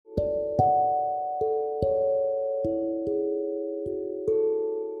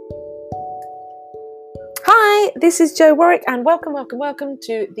Hi, this is Jo Warwick and welcome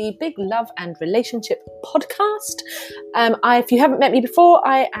to the Big Love and Relationship podcast. If you haven't met me before,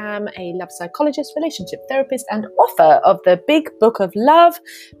 I am a love psychologist, relationship therapist and author of the Big Book of Love,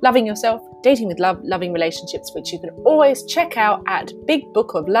 Loving Yourself, Dating with Love, Loving Relationships, which you can always check out at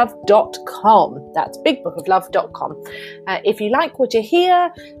bigbookoflove.com. That's bigbookoflove.com. If you like what you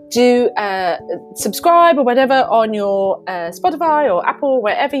hear, do subscribe or whatever on your Spotify or Apple,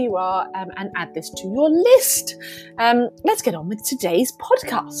 wherever you are, and add this to your list. Let's get on with today's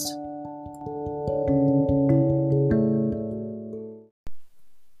podcast.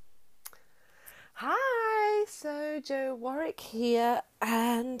 Hi, so Jo Warwick here,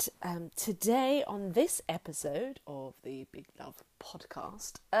 and today on this episode of the Big Love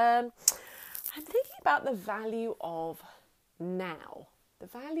podcast, I'm thinking about the value of now. The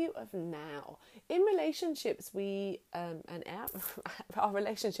value of now. In relationships, we, and our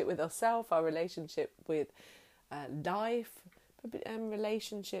relationship with ourselves, our relationship with life,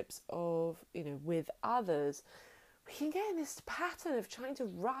 relationships of, with others, we can get in this pattern of trying to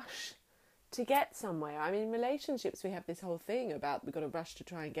rush to get somewhere. I mean, in relationships, we have this whole thing about we've got to rush to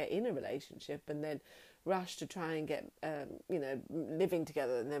try and get in a relationship and then rush to try and get, living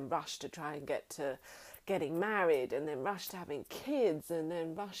together and then rush to try and get to getting married and then rush to having kids and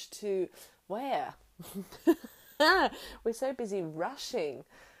then rush to where? We're so busy rushing,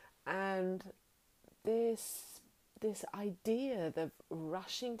 and this idea of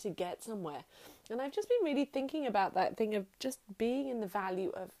rushing to get somewhere. And I've just been really thinking about that thing of just being in the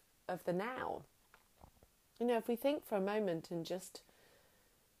value of the now. If we think for a moment and just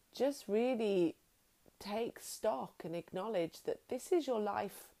really take stock and acknowledge that this is your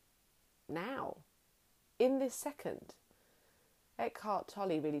life now, in this second. Eckhart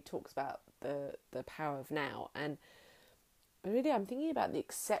Tolle really talks about the power of now, and really I'm thinking about the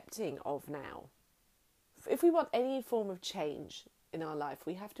accepting of now. If we want any form of change in our life,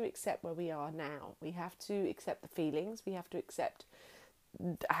 we have to accept where we are now. We have to accept the feelings, we have to accept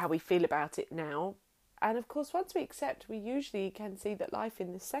how we feel about it now. And of course, once we accept, we usually can see that life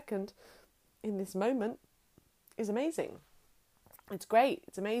in this second, in this moment, is amazing. It's great,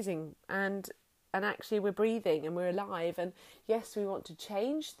 it's amazing, and actually we're breathing and we're alive, and yes, we want to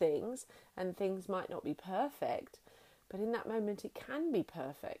change things and things might not be perfect, but in that moment it can be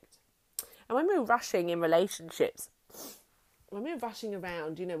perfect. And when we're rushing in relationships, when we're rushing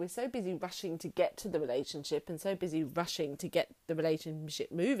around, we're so busy rushing to get to the relationship and so busy rushing to get the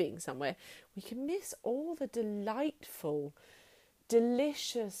relationship moving somewhere, we can miss all the delightful,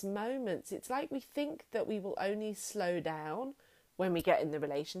 delicious moments. It's like we think that we will only slow down when we get in the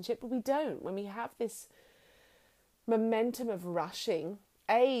relationship, but we don't. When we have this momentum of rushing,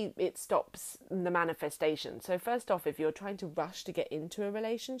 it stops the manifestation. So first off, if you're trying to rush to get into a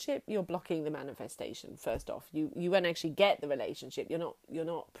relationship, you're blocking the manifestation. First off, you won't actually get the relationship. You're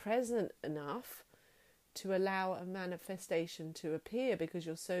not present enough to allow a manifestation to appear because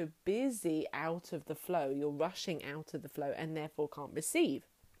you're so busy out of the flow. You're rushing out of the flow and therefore can't receive.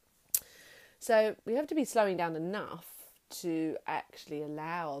 So we have to be slowing down enough to actually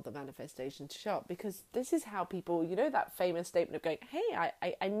allow the manifestation to show up, because this is how people, that famous statement of going, hey,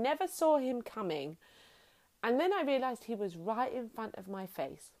 I never saw him coming, and then I realized he was right in front of my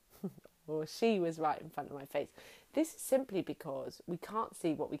face or she was right in front of my face. This is simply because we can't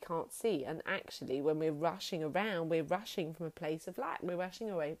see what we can't see, and actually when we're rushing around, we're rushing from a place of lack. We're rushing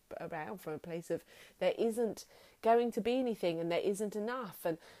around from a place of there isn't going to be anything and there isn't enough,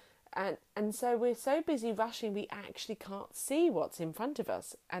 and so we're so busy rushing, we actually can't see what's in front of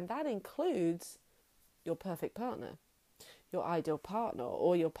us. And that includes your perfect partner, your ideal partner,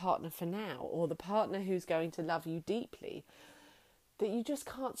 or your partner for now, or the partner who's going to love you deeply, that you just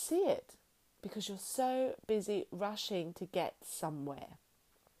can't see it because you're so busy rushing to get somewhere.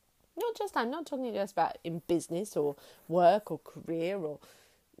 I'm not talking just about in business or work or career or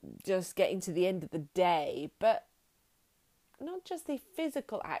just getting to the end of the day, but not just the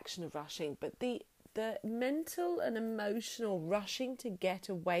physical action of rushing, but the mental and emotional rushing to get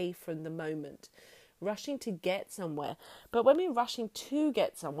away from the moment, rushing to get somewhere. But when we're rushing to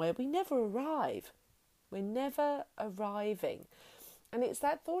get somewhere, we never arrive. We're never arriving. And it's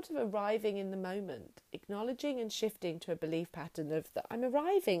that thought of arriving in the moment, acknowledging and shifting to a belief pattern of that I'm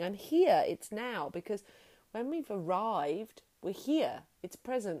arriving, I'm here, it's now. Because when we've arrived, we're here, it's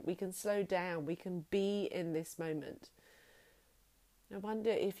present, we can slow down, we can be in this moment. I wonder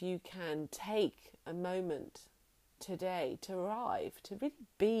if you can take a moment today to arrive, to really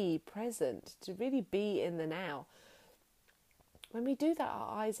be present, to really be in the now. When we do that,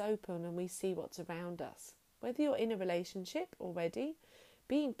 our eyes open and we see what's around us. Whether you're in a relationship already,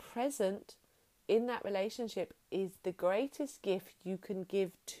 being present in that relationship is the greatest gift you can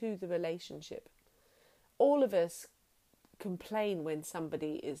give to the relationship. All of us complain when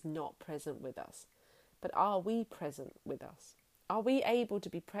somebody is not present with us. But are we present with us? Are we able to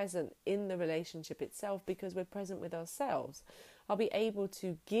be present in the relationship itself because we're present with ourselves? Are we able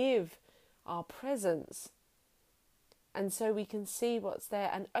to give our presence and so we can see what's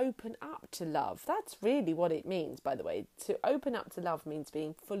there and open up to love? That's really what it means, by the way. To open up to love means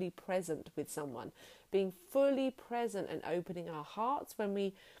being fully present with someone, being fully present and opening our hearts. When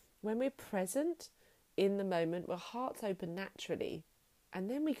we're present in the moment, our hearts open naturally. And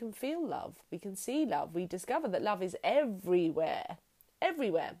then we can feel love, we can see love, we discover that love is everywhere.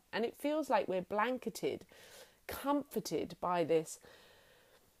 And it feels like we're blanketed, comforted by this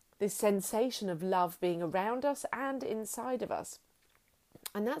sensation of love being around us and inside of us.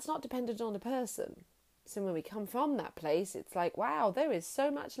 And that's not dependent on a person. So when we come from that place, it's like, wow, there is so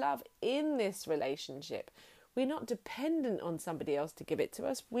much love in this relationship. We're not dependent on somebody else to give it to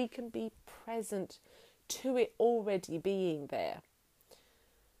us. We can be present to it already being there.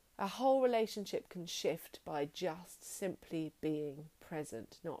 A whole relationship can shift by just simply being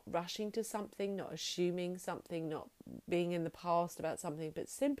present, not rushing to something, not assuming something, not being in the past about something, but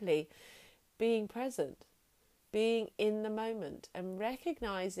simply being present, being in the moment and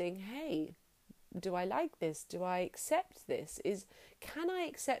recognizing, hey, do I like this? Do I accept this? Can I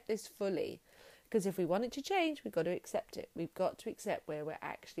accept this fully? Because if we want it to change, we've got to accept it. We've got to accept where we're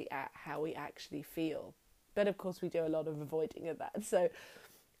actually at, how we actually feel. But of course, we do a lot of avoiding of that. So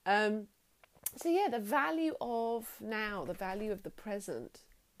yeah, the value of now, the value of the present,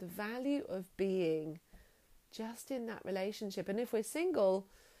 the value of being just in that relationship. And if we're single,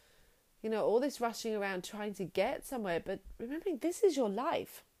 all this rushing around trying to get somewhere, but remembering this is your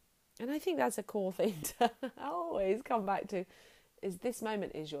life. And I think that's a cool thing to always come back to, is this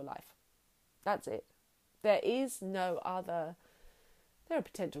moment is your life. That's it. There is no other. There are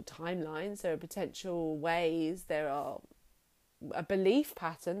potential timelines, there are potential ways, there are a belief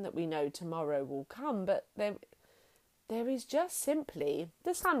pattern that we know tomorrow will come, but there is just simply,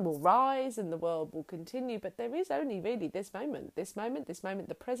 the sun will rise and the world will continue, but there is only really this moment,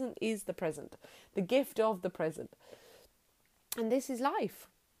 the present is the present, the gift of the present. And this is life.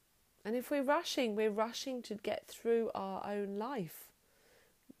 And if we're rushing to get through our own life.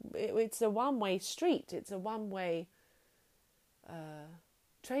 It's a one-way street, it's a one-way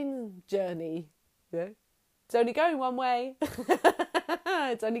train journey, It's only going one way.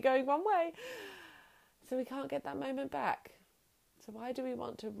 It's only going one way. So we can't get that moment back. So why do we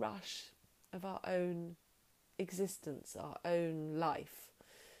want to rush of our own existence, our own life?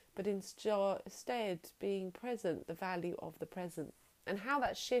 But instead being present, the value of the present. And how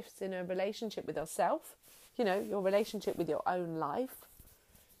that shifts in a relationship with yourself, your relationship with your own life,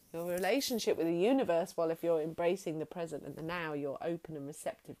 your relationship with the universe. Well, if you're embracing the present and the now, you're open and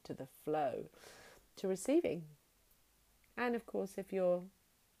receptive to the flow, to receiving. And of course, if you're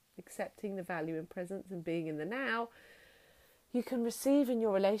accepting the value in presence and being in the now, you can receive in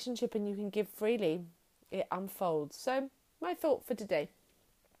your relationship and you can give freely. It unfolds. So my thought for today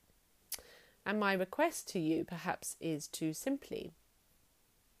and my request to you perhaps is to simply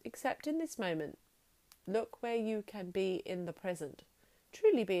accept in this moment. Look where you can be in the present.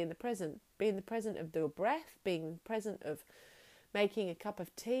 Truly be in the present. Be in the present of your breath, being in the present of making a cup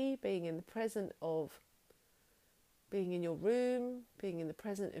of tea, being in the present of being in your room, being in the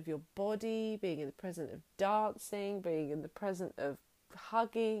present of your body, being in the present of dancing, being in the present of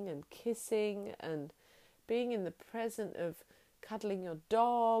hugging and kissing, and being in the present of cuddling your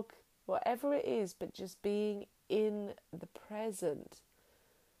dog, whatever it is, but just being in the present.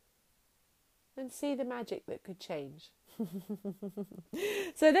 And see the magic that could change.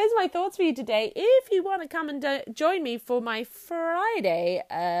 So there's my thoughts for you today. If you want to come and join me for my Friday,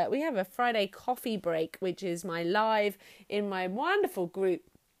 we have a Friday coffee break, which is my live in my wonderful group,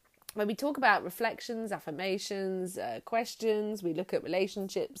 where we talk about reflections, affirmations, questions. We look at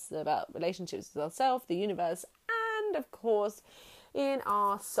relationships with ourselves, the universe, and of course in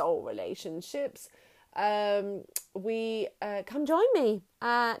our soul relationships. Come join me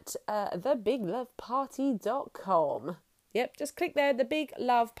at thebigloveparty.com. Yep, just click there,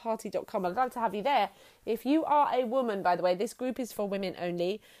 thebigloveparty.com. I'd love to have you there. If you are a woman, by the way, this group is for women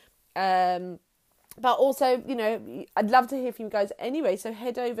only. But also, I'd love to hear from you guys anyway. So if you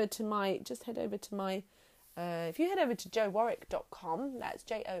head over to jowarwick.com, that's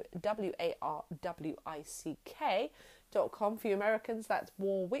JOWARWICK.com. For you Americans, that's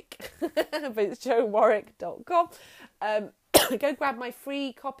Warwick, but it's jowarwick.com. go grab my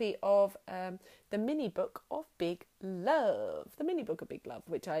free copy of the mini book of Big Love. The mini book of Big Love,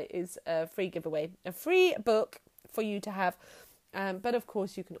 which is a free giveaway, a free book for you to have. But of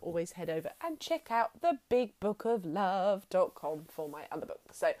course, you can always head over and check out the bigbookoflove.com for my other book.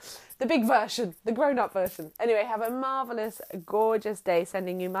 So the big version, the grown-up version. Anyway, have a marvellous, gorgeous day.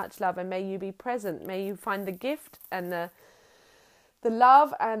 Sending you much love, and may you be present. May you find the gift and the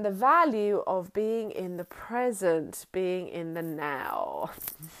love and the value of being in the present, being in the now.